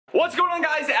What's going on,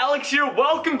 guys? Alex here.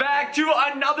 Welcome back to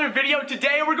another video.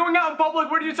 Today we're going out in public.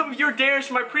 We're doing some of your dares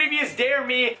from my previous Dare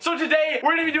Me. So today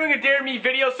we're going to be doing a Dare Me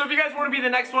video. So if you guys want to be the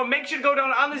next one, make sure to go down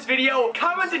on this video,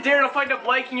 comment a dare, and I'll find out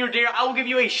liking your dare. I will give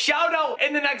you a shout out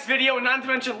in the next video. And not to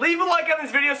mention, leave a like on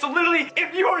this video. So literally,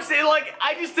 if you are saying like,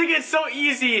 I just think it's so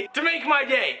easy to make my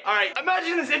day. All right,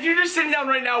 imagine this. If you're just sitting down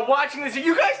right now watching this,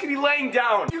 you guys could be laying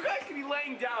down. You guys could be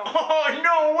laying down. Oh,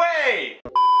 no way!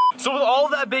 So with all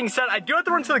that being said, I do have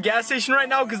to run to the gas station right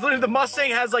now because literally the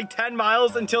Mustang has like 10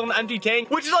 miles until an empty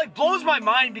tank, which is like blows my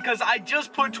mind because I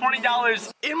just put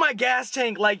 $20 in my gas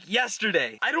tank like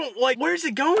yesterday. I don't like, where's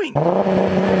it going? Oh,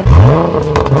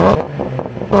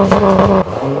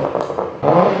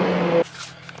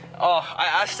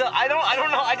 I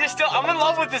don't know. I'm in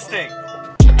love with this thing.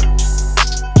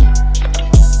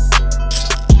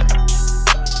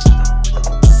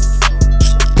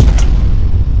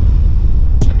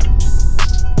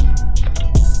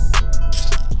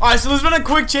 Alright, so there's been a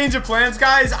quick change of plans,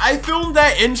 guys. I filmed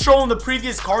that intro in the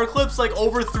previous car clips like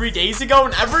over 3 days ago,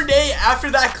 and every day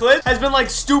after that clip has been like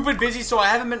stupid busy, so I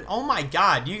haven't been, oh my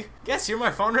god, you guys hear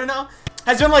my phone right now?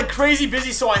 Has been like crazy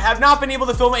busy, so I have not been able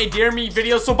to film a Dare Me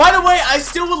video. So by the way, I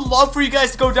still would love for you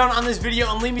guys to go down on this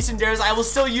video and leave me some dares. I will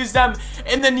still use them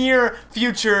in the near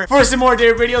future for some more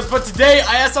dare videos. But today,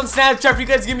 I asked on Snapchat for you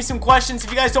guys to give me some questions.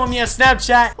 If you guys don't want me on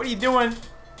Snapchat, what are you doing?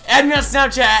 Add me on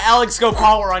Snapchat at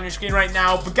AlexGoPow on your screen right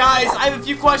now. But guys, I have a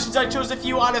few questions. I chose a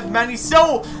few out of many,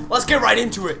 so let's get right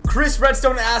into it. Chris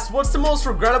Redstone asked, what's the most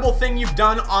regrettable thing you've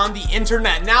done on the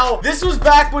internet? Now, this was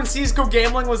back when CSGO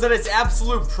gambling was at its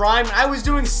absolute prime. I was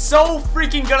doing so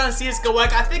freaking good on CSGO.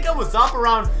 Like, I think I was up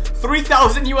around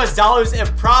 $3,000 US in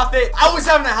profit. I was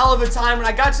having a hell of a time, and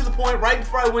I got to the point right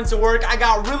before I went to work. I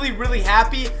got really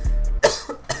happy.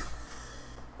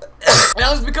 And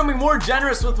I was becoming more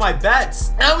generous with my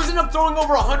bets. And I was ended up throwing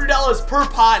over $100 per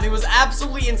pot, and it was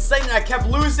absolutely insane. And I kept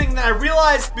losing. And then I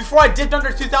realized before I dipped under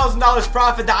 $2,000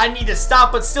 profit that I need to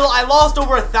stop. But still, I lost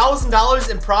over $1,000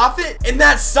 in profit, and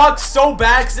that sucks so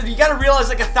bad because you gotta realize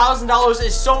like $1,000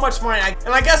 is so much money.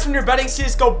 And I guess when you're betting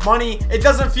CSGO money, it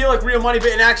doesn't feel like real money, but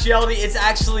in actuality, it's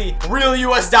actually real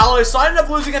US dollars. So I ended up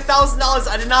losing $1,000.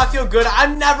 I did not feel good.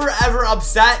 I'm never ever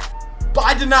upset, but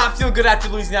I did not feel good after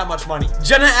losing that much money.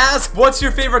 Jenna asked, what's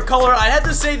your favorite color? I had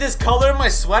to say this color in my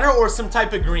sweater or some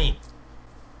type of green.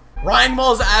 Ryan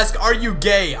Walls asked, are you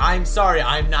gay? I'm sorry,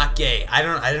 I'm not gay. I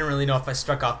didn't really know if I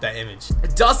struck off that image.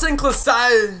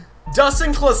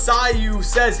 Dustin Clasayu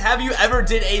says, have you ever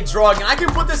did a drug? And I can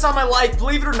put this on my life.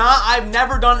 Believe it or not, I've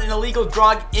never done an illegal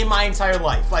drug in my entire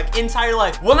life. Like, entire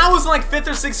life. When I was in like 5th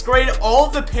or 6th grade, all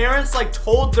of the parents like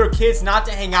told their kids not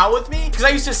to hang out with me because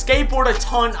I used to skateboard a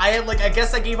ton. I had like, I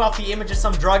guess I gave off the image of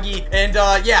some druggie. And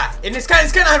yeah, and it's kind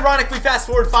of ironic. We fast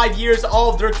forward 5 years, all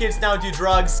of their kids now do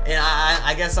drugs, and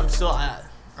I guess I'm still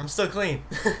clean.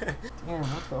 Damn,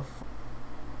 what the f—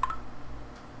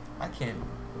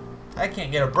 I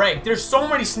can't get a break. There's so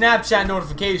many Snapchat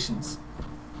notifications.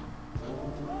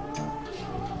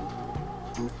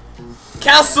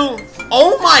 Castle.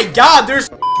 Oh my god, there's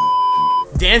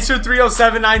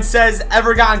Dancer3079 says,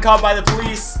 ever gotten caught by the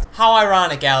police? How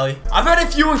ironic, Allie. I've had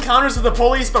a few encounters with the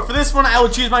police, but for this one, I will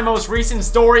choose my most recent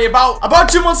story. About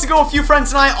 2 months ago, a few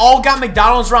friends and I all got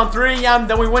McDonald's around 3 AM.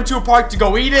 Then we went to a park to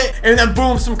go eat it, and then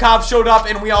boom, some cops showed up,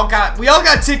 and we all got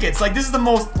tickets. Like, this is the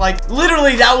most, like,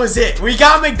 literally, that was it. We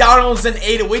got McDonald's and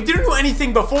ate it. We didn't do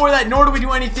anything before that, nor did we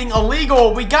do anything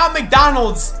illegal. We got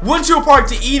McDonald's, went to a park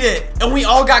to eat it, and we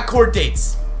all got court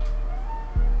dates.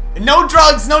 No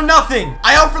drugs, no nothing.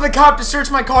 I offered the cop to search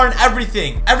my car and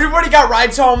everything. Everybody got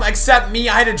rides home except me.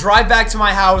 I had to drive back to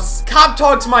my house. Cop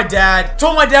talked to my dad,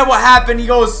 told my dad what happened. He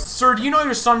goes, sir, do you know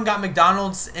your son got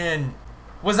McDonald's and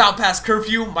was out past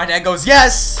curfew? My dad goes,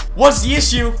 yes. What's the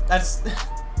issue?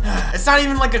 It's not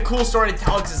even like a cool story to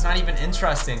tell because it's not even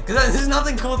interesting. Because there's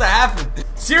nothing cool that happened.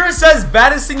 Sierra says,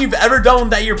 baddest thing you've ever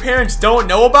done that your parents don't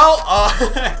know about?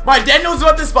 My dad knows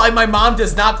about this, but my mom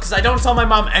does not because I don't tell my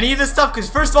mom any of this stuff because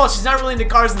first of all, she's not really into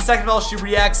cars, and second of all, she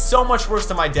reacts so much worse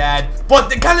to my dad.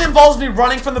 But it kind of involves me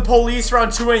running from the police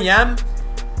around 2 AM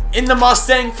in the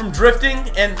Mustang from drifting,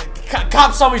 and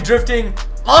cops saw me drifting.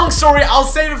 Long story, I'll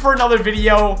save it for another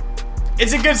video.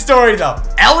 It's a good story though.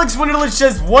 Alex Winterlich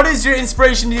says, what is your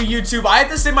inspiration to do YouTube? I have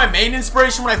to say my main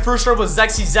inspiration when I first started was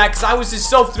ZexyZach, because I was just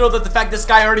so thrilled at the fact this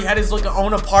guy already had his like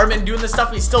own apartment and doing this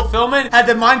stuff. He's still filming, had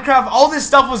the Minecraft, all this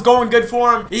stuff was going good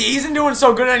for him. He isn't doing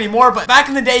so good anymore, but back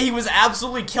in the day he was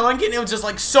absolutely killing it, and it was just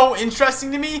like so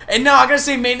interesting to me. And now I gotta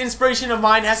say main inspiration of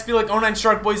mine has to be like 09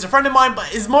 Shark Boy. He's a friend of mine, but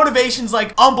his motivation's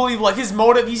like unbelievable. Like his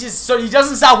motive, he's just so, he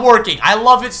doesn't stop working. I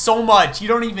love it so much, you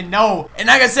don't even know. And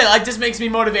like I said, like this makes me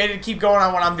motivated to keep going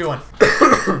on what I'm doing.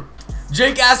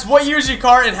 Jake asks, what year is your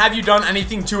car and have you done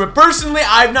anything to it? Personally,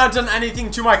 I've not done anything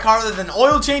to my car other than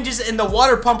oil changes and the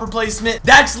water pump replacement.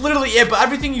 That's literally it, but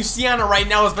everything you see on it right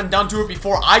now has been done to it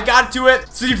before I got to it.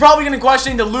 So you're probably going to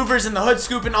question the louvers and the hood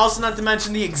scoop, and also not to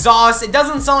mention the exhaust. It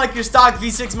doesn't sound like your stock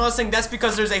V6 Mustang. That's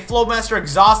because there's a Flowmaster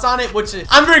exhaust on it, which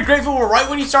I'm very grateful for. Right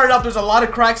when you started up, there's a lot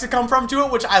of cracks that come from to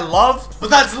it, which I love. But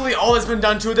that's literally all that's been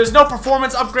done to it. There's no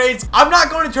performance upgrades. I'm not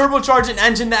going to turbocharge an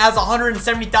engine that has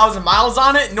 170,000 miles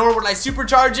on it, nor would I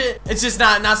supercharge it. It's just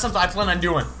not something I plan on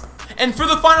doing. And for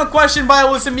the final question by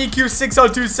Alyssa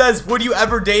MeQ602 says, would you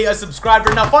ever date a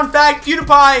subscriber? Now, fun fact,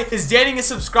 PewDiePie is dating a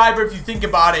subscriber if you think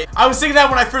about it. I was thinking that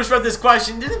when I first read this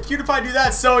question. Didn't PewDiePie do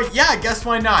that? So, yeah, I guess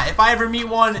why not? If I ever meet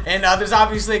one and there's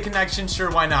obviously a connection, sure,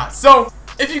 why not? So,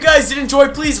 if you guys did enjoy,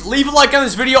 please leave a like on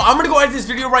this video. I'm going to go edit this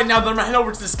video right now, then I'm going to head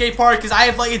over to the skate park because I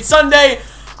have, like, it's Sunday.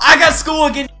 I got school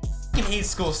again. I hate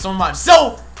school so much.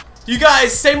 So, you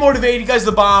guys stay motivated. You guys are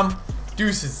the bomb.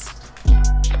 Deuces.